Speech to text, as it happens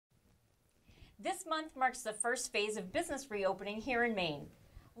This month marks the first phase of business reopening here in Maine.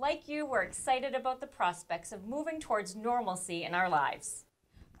 Like you, we're excited about the prospects of moving towards normalcy in our lives.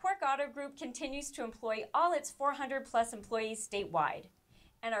 Quirk Auto Group continues to employ all its 400-plus employees statewide.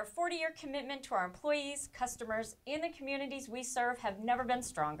 And our 40-year commitment to our employees, customers, and the communities we serve have never been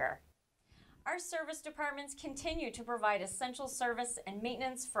stronger. Our service departments continue to provide essential service and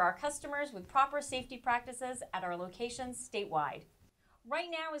maintenance for our customers with proper safety practices at our locations statewide. Right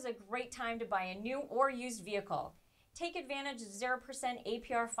now is a great time to buy a new or used vehicle. Take advantage of 0%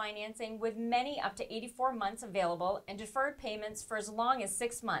 APR financing with many up to 84 months available and deferred payments for as long as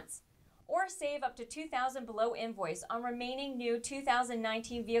 6 months. Or save up to $2,000 below invoice on remaining new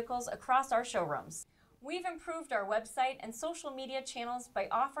 2019 vehicles across our showrooms. We've improved our website and social media channels by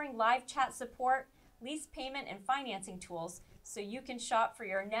offering live chat support, lease payment, and financing tools so you can shop for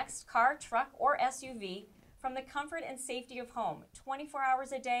your next car, truck, or SUV from the comfort and safety of home, 24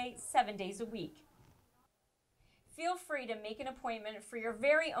 hours a day, 7 days a week. Feel free to make an appointment for your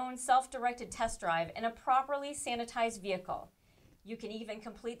very own self-directed test drive in a properly sanitized vehicle. You can even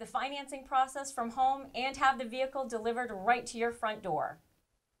complete the financing process from home and have the vehicle delivered right to your front door.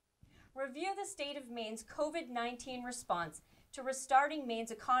 Review the state of Maine's COVID-19 response to restarting Maine's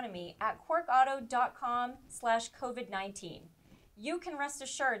economy at quirkauto.com/COVID-19. You can rest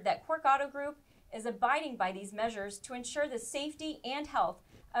assured that Quirk Auto Group is abiding by these measures to ensure the safety and health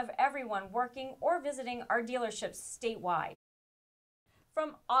of everyone working or visiting our dealerships statewide.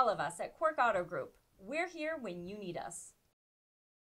 From all of us at Quirk Auto Group, we're here when you need us.